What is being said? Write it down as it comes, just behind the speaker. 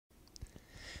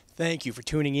Thank you for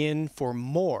tuning in for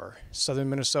more Southern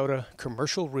Minnesota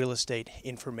commercial real estate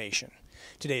information.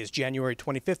 Today is January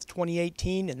 25th,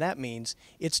 2018, and that means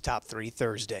it's Top 3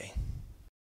 Thursday.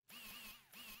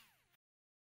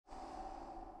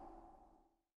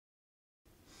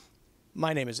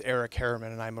 My name is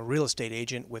Eric.Harriman, and I'm a real estate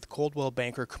agent with Coldwell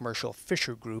Banker Commercial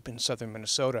Fisher Group in Southern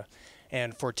Minnesota.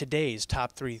 And for today's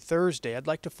Top 3 Thursday, I'd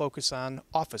like to focus on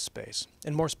office space,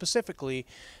 and more specifically,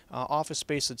 office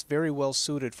space that's very well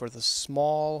suited for the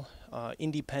small,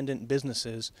 independent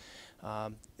businesses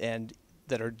and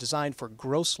that are designed for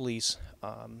gross lease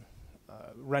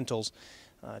rentals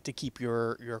to keep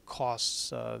your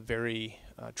costs very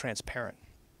transparent.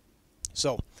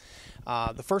 So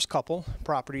the first couple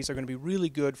properties are going to be really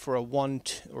good for a one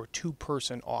or two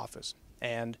person office.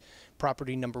 And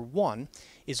property number one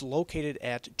is located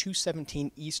at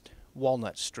 217 East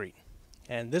Walnut Street.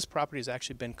 And this property has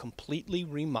actually been completely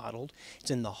remodeled.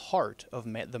 It's in the heart of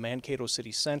the Mankato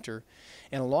City Center.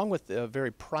 And along with a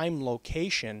very prime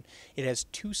location, it has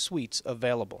 2 suites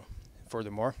available.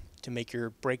 Furthermore, to make your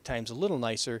break times a little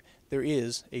nicer, there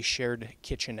is a shared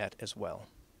kitchenette as well.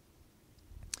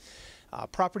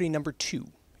 Property number 2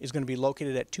 is going to be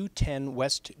located at 210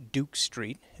 West Duke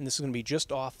Street, and this is going to be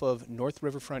just off of North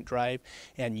Riverfront Drive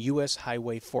and US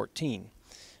Highway 14.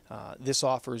 This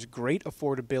offers great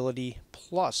affordability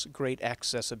plus great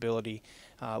accessibility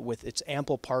with its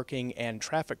ample parking and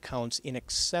traffic counts in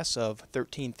excess of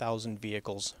 13,000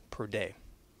 vehicles per day.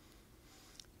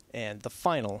 And the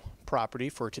final property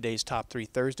for today's Top 3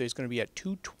 Thursday is going to be at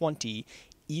 220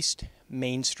 East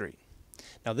Main Street.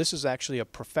 Now, this is actually a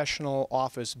professional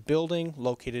office building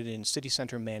located in City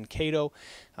Center Mankato.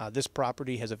 This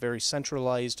property has a very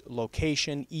centralized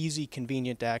location, easy,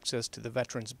 convenient access to the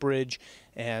Veterans Bridge,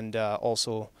 and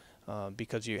also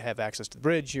because you have access to the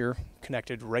bridge, you're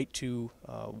connected right to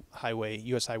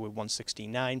US Highway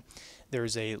 169.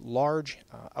 There's a large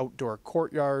outdoor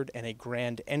courtyard and a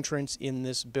grand entrance in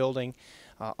this building,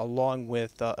 along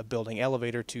with a building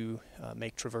elevator to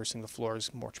make traversing the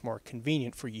floors much more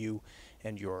convenient for you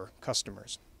and your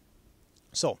customers.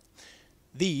 So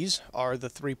these are the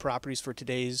 3 properties for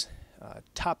today's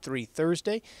Top 3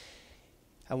 Thursday.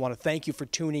 I want to thank you for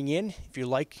tuning in. If you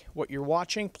like what you're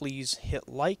watching, please hit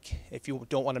like. If you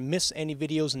don't want to miss any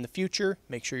videos in the future,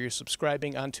 make sure you're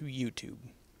subscribing onto YouTube.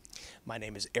 My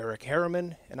name is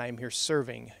Eric.Harriman, and I am here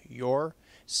serving your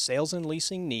sales and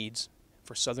leasing needs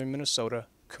for Southern Minnesota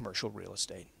commercial real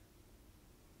estate.